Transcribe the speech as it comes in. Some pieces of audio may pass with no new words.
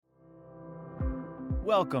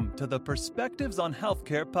Welcome to the Perspectives on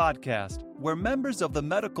Healthcare podcast, where members of the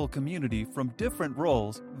medical community from different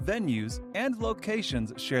roles, venues, and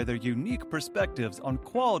locations share their unique perspectives on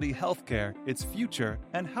quality healthcare, its future,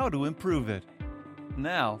 and how to improve it.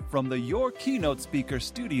 Now, from the Your Keynote Speaker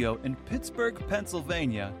studio in Pittsburgh,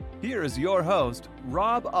 Pennsylvania, here is your host,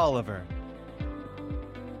 Rob Oliver.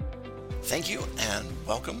 Thank you and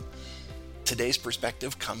welcome. Today's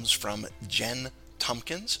perspective comes from Jenn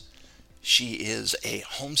Tompkins. She is a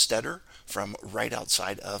homesteader from right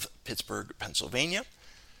outside of Pittsburgh, Pennsylvania.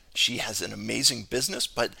 She has an amazing business,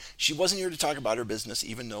 but she wasn't here to talk about her business,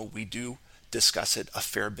 even though we do discuss it a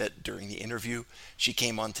fair bit during the interview. She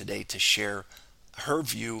came on today to share her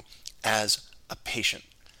view as a patient.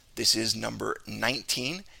 This is number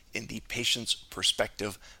 19 in the Patient's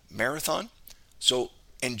Perspective Marathon. So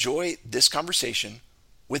enjoy this conversation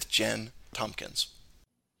with Jenn Tompkins.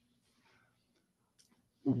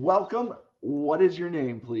 Welcome. What is your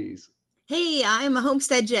name, please? Hey, I'm a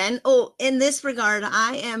homestead Jenn. Oh, in this regard,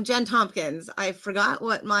 I am Jenn Tompkins. I forgot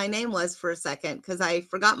what my name was for a second because I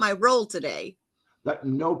forgot my role today.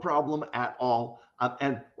 No problem at all.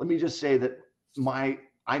 And let me just say that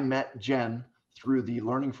I met Jenn through the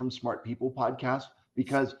Learning from Smart People podcast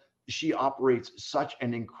because she operates such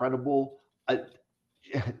an incredible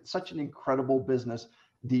business,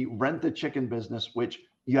 the Rent the Chicken business, which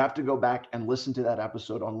you have to go back and listen to that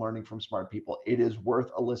episode on Learning from Smart People. It is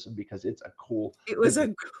worth a listen because it's a cool. It was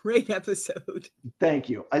a great episode. Thank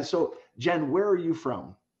you. So, Jenn, where are you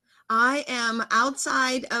from? I am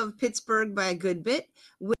outside of Pittsburgh by a good bit,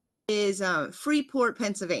 which is Freeport,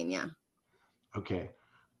 Pennsylvania. Okay.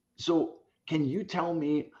 So, can you tell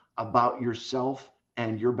me about yourself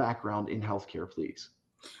and your background in healthcare, please?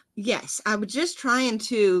 Yes, I was just trying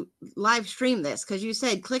to live stream this because you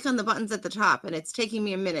said click on the buttons at the top and it's taking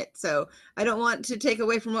me a minute. So I don't want to take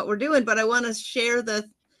away from what we're doing, but I want to share the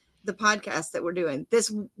podcast that we're doing.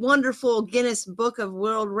 This wonderful Guinness Book of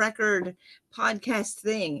World Record podcast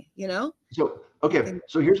thing, you know? So, okay.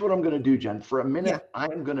 So here's what I'm going to do, Jenn. For a minute, I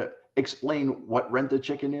am going to explain what Rent the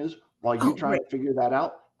Chicken is while you try to figure that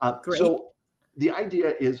out. So the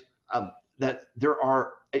idea is that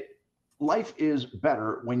life is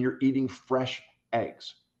better when you're eating fresh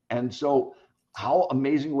eggs. And so how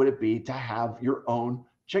amazing would it be to have your own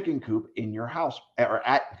chicken coop in your house, or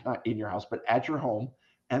not in your house, but at your home.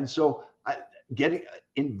 And so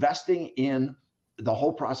investing in the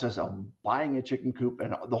whole process of buying a chicken coop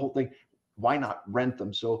and the whole thing, why not rent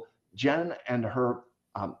them? So Jenn and her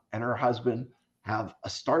husband have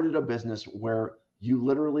started a business where you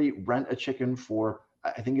literally rent a chicken for,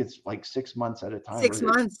 I think it's like 6 months at a time. 6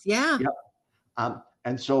 months, yeah. Yep.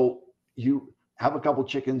 And so you have a couple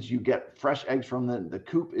chickens, you get fresh eggs from them, the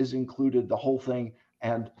coop is included, the whole thing.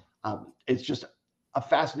 And it's just a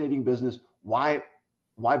fascinating business. Why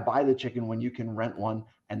buy the chicken when you can rent one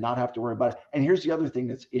and not have to worry about it? And here's the other thing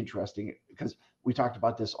that's interesting, because we talked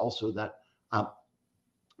about this also, that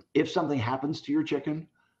if something happens to your chicken,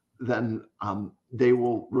 then they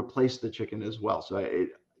will replace the chicken as well. So,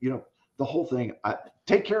 the whole thing,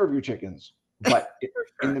 take care of your chickens, but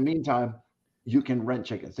in the meantime, you can rent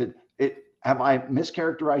chickens. Have I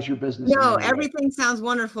mischaracterized your business? No, everything sounds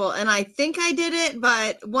wonderful. And I think I did it,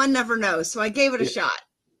 but one never knows. So I gave it a shot.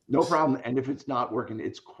 No problem. And if it's not working,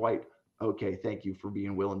 it's quite okay. Thank you for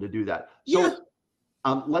being willing to do that. So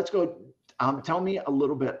let's go. Tell me a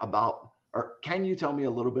little bit about, or can you tell me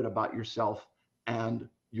a little bit about yourself and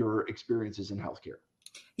your experiences in healthcare?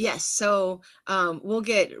 Yes. So we'll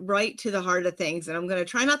get right to the heart of things, and I'm going to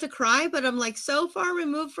try not to cry, but I'm like so far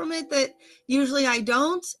removed from it that usually I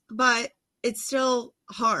don't, but it's still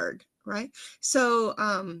hard. Right. So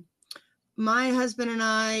my husband and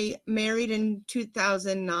I married in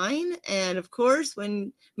 2009. And of course,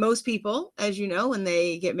 when most people, as you know, when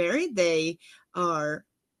they get married, they are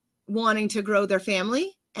wanting to grow their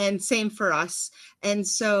family, and same for us. And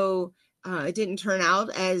so it didn't turn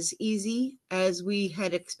out as easy as we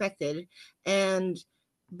had expected. And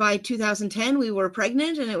by 2010, we were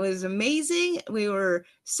pregnant, and it was amazing. We were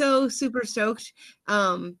so super stoked.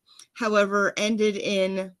 However, ended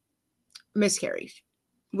in miscarriage,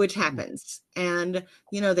 which happens. And,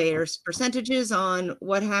 there's percentages on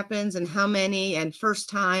what happens and how many and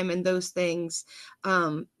first time and those things.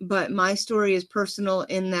 But my story is personal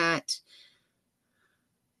in that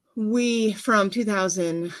from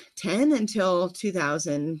 2010 until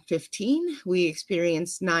 2015, we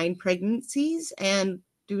experienced 9 pregnancies and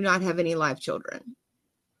do not have any live children.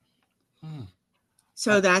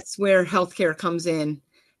 So that's where healthcare comes in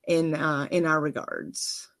our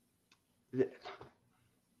regards.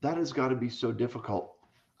 That has got to be so difficult.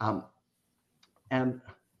 And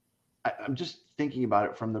I'm just thinking about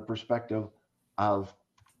it from the perspective of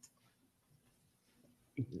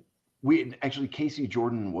Casey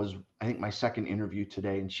Jordan was, I think, my second interview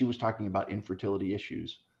today, and she was talking about infertility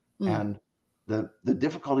issues and the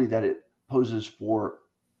difficulty that it poses for,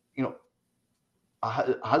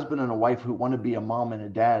 a husband and a wife who want to be a mom and a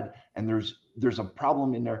dad, and there's a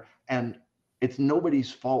problem in there, and it's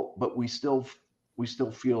nobody's fault, but we still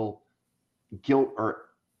feel guilt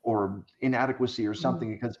or inadequacy or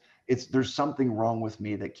something because there's something wrong with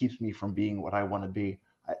me that keeps me from being what I want to be.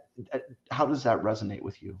 How does that resonate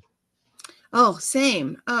with you? Oh,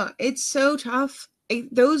 same. It's so tough.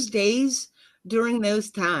 Those days during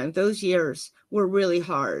those years were really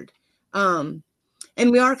hard. And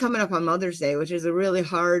we are coming up on Mother's Day, which is a really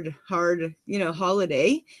hard,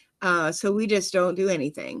 holiday. So we just don't do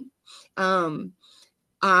anything. I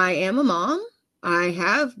am a mom. I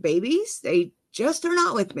have babies. They just are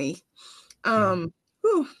not with me.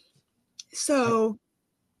 So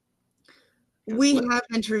we have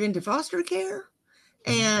entered into foster care,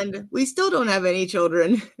 and we still don't have any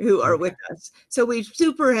children who are with us. So we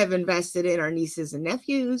have invested in our nieces and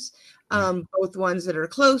nephews, both ones that are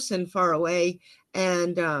close and far away.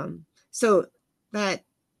 And so that,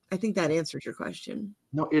 I think that answers your question.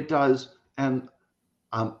 No, it does. And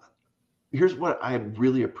here's what I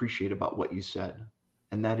really appreciate about what you said.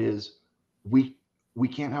 And that is we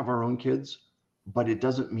can't have our own kids, but it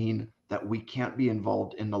doesn't mean that we can't be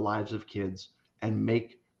involved in the lives of kids and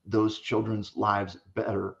make those children's lives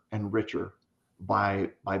better and richer by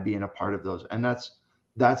being a part of those. And that's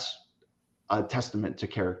a testament to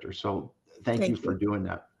character. So thank you for doing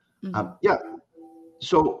that.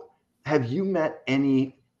 So have you met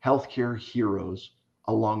any healthcare heroes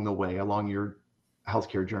along the way, along your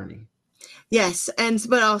healthcare journey? Yes.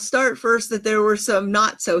 But I'll start first that there were some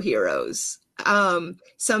not so heroes.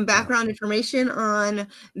 Some background information on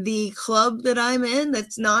the club that I'm in.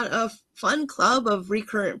 That's not a fun club, of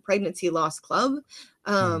Recurrent Pregnancy Loss Club.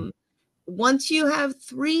 Once you have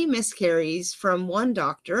 3 miscarries from one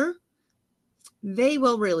doctor, they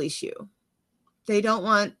will release you. They don't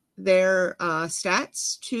want their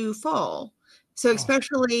stats to fall. So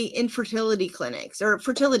especially in fertility clinics,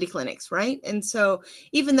 right? And so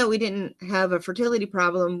even though we didn't have a fertility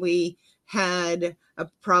problem, we had a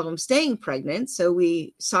problem staying pregnant. So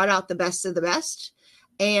we sought out the best of the best,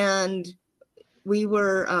 and we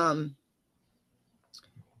were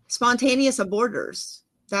spontaneous aborters.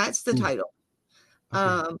 That's the title.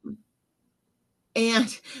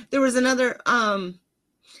 And there was another,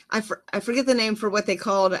 I forget the name for what they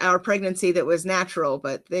called our pregnancy that was natural,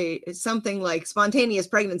 but it's something like spontaneous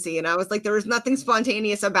pregnancy. And I was like, there was nothing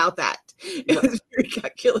spontaneous about that. It was very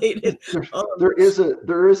calculated. There is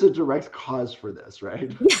a direct cause for this,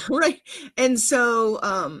 right? Yeah, right. And so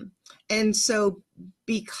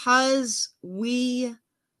because they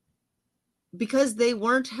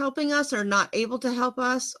weren't helping us or not able to help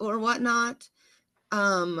us or whatnot,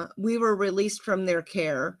 we were released from their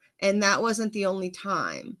care. And that wasn't the only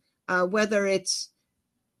time, whether it's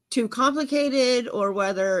too complicated or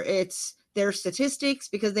whether it's their statistics,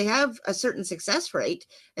 because they have a certain success rate.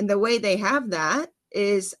 And the way they have that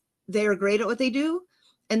is they're great at what they do,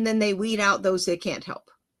 and then they weed out those that can't help.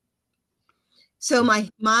 So my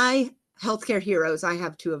healthcare heroes, I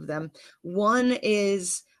have 2 of them. One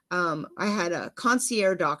is I had a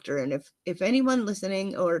concierge doctor, and if anyone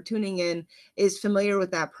listening or tuning in is familiar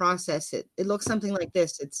with that process, it looks something like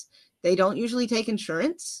this. They don't usually take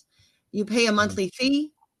insurance. You pay a monthly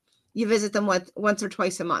fee. You visit them once or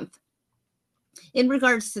twice a month. In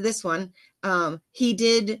regards to this one, he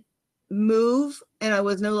did move, and I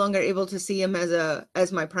was no longer able to see him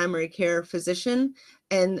as my primary care physician.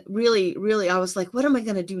 And really, really, I was like, what am I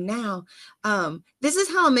going to do now? This is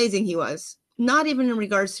how amazing he was. Not even in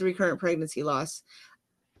regards to recurrent pregnancy loss.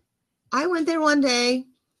 I went there one day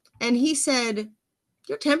and he said,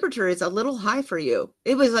 your temperature is a little high for you.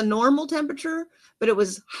 It was a normal temperature, but it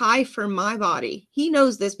was high for my body. He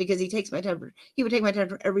knows this because he takes my temperature. He would take my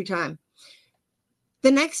temperature every time.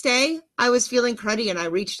 The next day I was feeling cruddy and I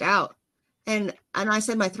reached out and I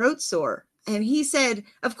said, my throat's sore. And he said,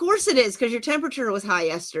 of course it is, because your temperature was high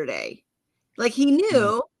yesterday. Like he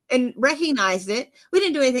knew and recognized it. We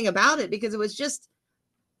didn't do anything about it because it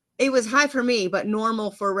was high for me, but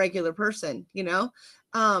normal for a regular person,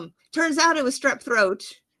 turns out it was strep throat.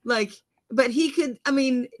 But he could,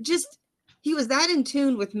 he was that in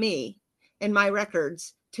tune with me and my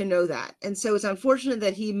records to know that. And so it's unfortunate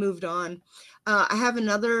that he moved on. I have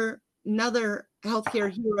another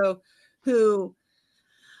healthcare hero who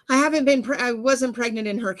I wasn't pregnant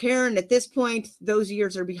in her care. And at this point, those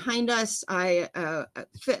years are behind us. I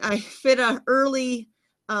fit a early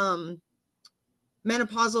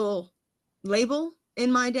menopausal label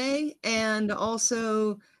in my day, and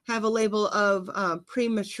also have a label of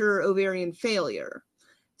premature ovarian failure.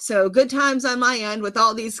 So good times on my end with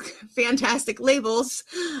all these fantastic labels.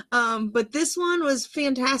 But this one was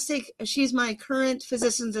fantastic. She's my current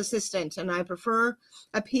physician's assistant, and I prefer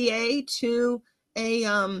a PA to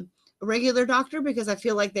a regular doctor because I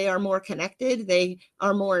feel like they are more connected. They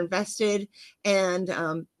are more invested.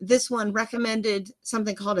 And this one recommended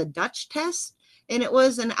something called a Dutch test. And it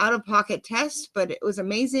was an out-of-pocket test, but it was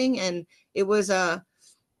amazing. And it was a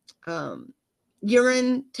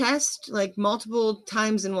urine test like multiple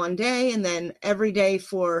times in one day, and then every day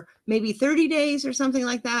for maybe 30 days or something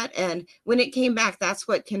like that. And when it came back, that's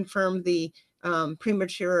what confirmed the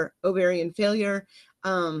premature ovarian failure.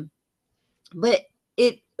 But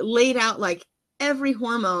it laid out like every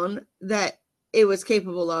hormone that it was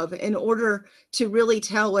capable of in order to really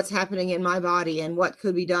tell what's happening in my body and what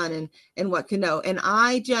could be done and what could know. And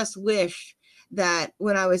I just wish that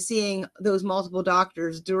when I was seeing those multiple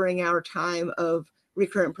doctors during our time of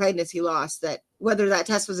recurrent pregnancy loss, that whether that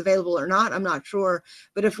test was available or not, I'm not sure.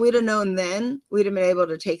 But if we'd have known then, we'd have been able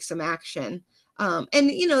to take some action. And,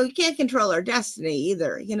 you can't control our destiny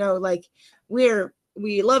either. Like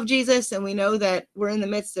we love Jesus and we know that we're in the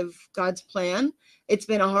midst of God's plan. It's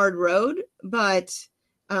been a hard road, but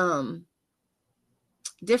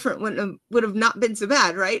different would have not been so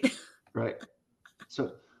bad, right? Right.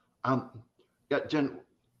 So, yeah, Jenn,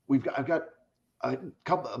 I've got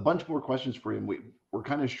a bunch more questions for you. And we're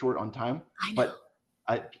kind of short on time, but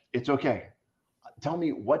it's okay. Tell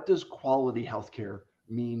me, what does quality healthcare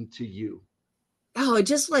mean to you? Oh,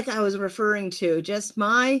 just like I was referring to, just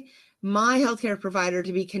my healthcare provider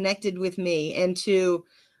to be connected with me and to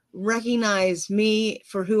recognize me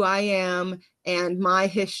for who I am and my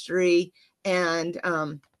history. And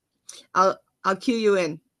I'll cue you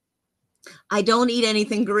in. I don't eat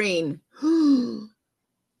anything green. Oh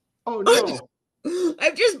no.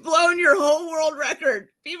 I've just blown your whole world record.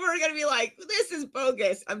 People are going to be like, this is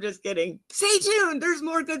bogus. I'm just kidding. Stay tuned. There's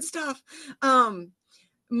more good stuff.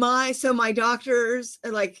 My doctors,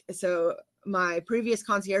 my previous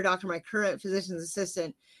concierge doctor, my current physician's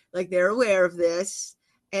assistant, they're aware of this.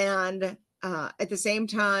 And at the same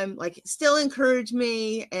time, still encourage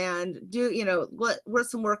me and do, what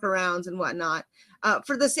some workarounds and whatnot.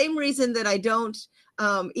 For the same reason that I don't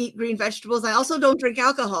eat green vegetables, I also don't drink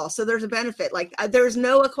alcohol. So there's a benefit. There's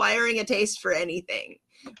no acquiring a taste for anything,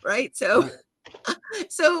 right? So,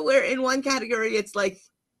 so we're in one category, it's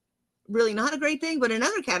really not a great thing, but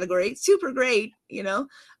another category, super great,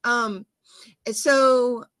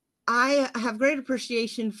 So I have great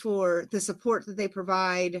appreciation for the support that they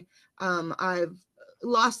provide. I've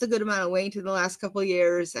lost a good amount of weight in the last couple of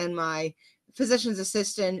years, and my physician's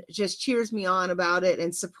assistant just cheers me on about it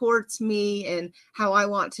and supports me and how I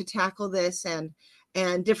want to tackle this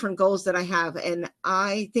and different goals that I have. And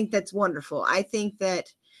I think that's wonderful. I think that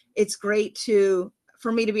it's great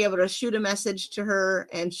for me to be able to shoot a message to her,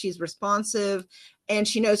 and she's responsive and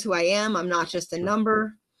she knows who I am. I'm not just a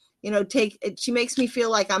number. She makes me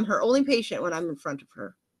feel like I'm her only patient when I'm in front of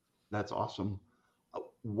her. That's awesome.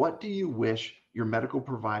 What do you wish your medical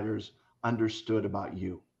providers understood about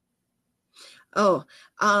you? Oh,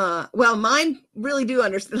 well, mine really do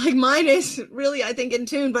understand. Mine is really, I think, in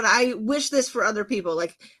tune, but I wish this for other people.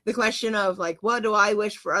 The question of what do I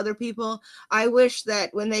wish for other people? I wish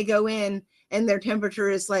that when they go in and their temperature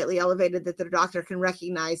is slightly elevated, that their doctor can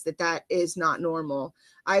recognize that that is not normal.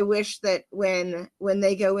 I wish that when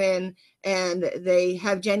they go in and they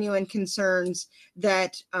have genuine concerns,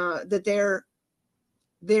 that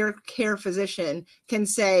their care physician can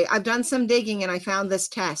say, I've done some digging and I found this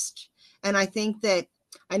test. And I think that,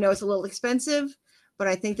 I know it's a little expensive, but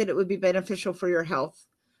I think that it would be beneficial for your health.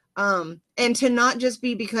 And to not just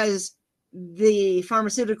be because the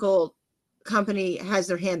pharmaceutical company has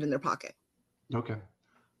their hand in their pocket. Okay.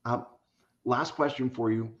 Last question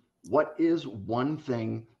for you. What is one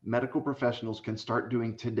thing medical professionals can start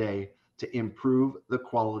doing today to improve the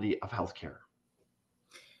quality of healthcare?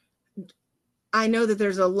 I know that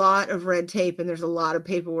there's a lot of red tape and there's a lot of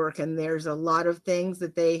paperwork and there's a lot of things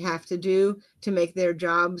that they have to do to make their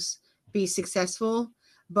jobs be successful,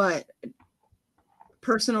 but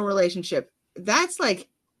personal relationship, that's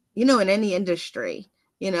in any industry,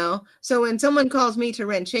 So when someone calls me to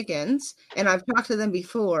rent chickens and I've talked to them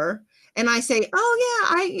before and I say, oh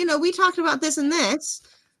yeah, we talked about this and this.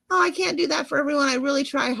 Oh, I can't do that for everyone. I really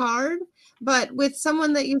try hard. But with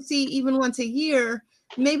someone that you see even once a year,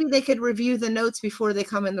 maybe they could review the notes before they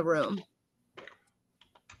come in the room.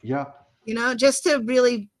 Yeah. Just to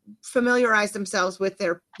really familiarize themselves with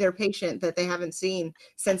their patient that they haven't seen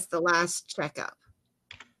since the last checkup.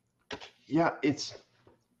 Yeah,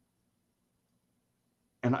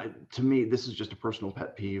 to me, this is just a personal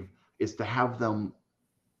pet peeve, is to have them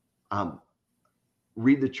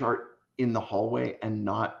read the chart in the hallway and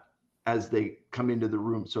not as they come into the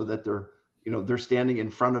room, so that they're standing in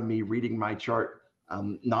front of me reading my chart,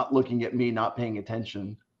 not looking at me, not paying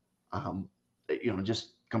attention,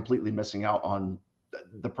 just completely missing out on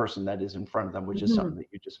the person that is in front of them, which is something that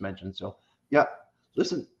you just mentioned. So yeah,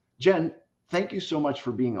 listen, Jenn, thank you so much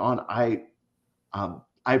for being on. I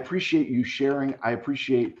appreciate you sharing. I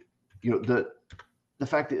appreciate, the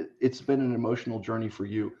fact that it's been an emotional journey for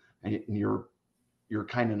you, and you're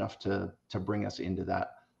kind enough to bring us into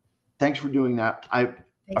that. Thanks for doing that. I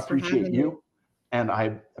appreciate you, and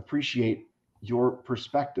I appreciate your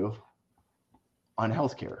perspective on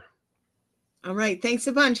healthcare. All right. Thanks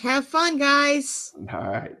a bunch. Have fun, guys.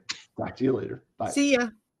 All right. Talk to you later. Bye. See ya.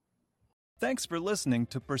 Thanks for listening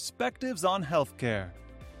to Perspectives on Healthcare.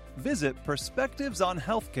 Visit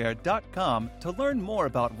perspectivesonhealthcare.com to learn more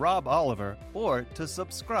about Rob Oliver or to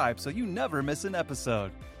subscribe so you never miss an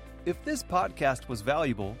episode. If this podcast was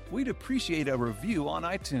valuable, we'd appreciate a review on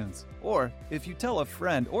iTunes. Or if you tell a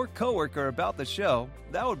friend or coworker about the show,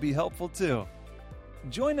 that would be helpful too.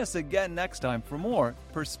 Join us again next time for more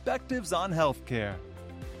Perspectives on Healthcare.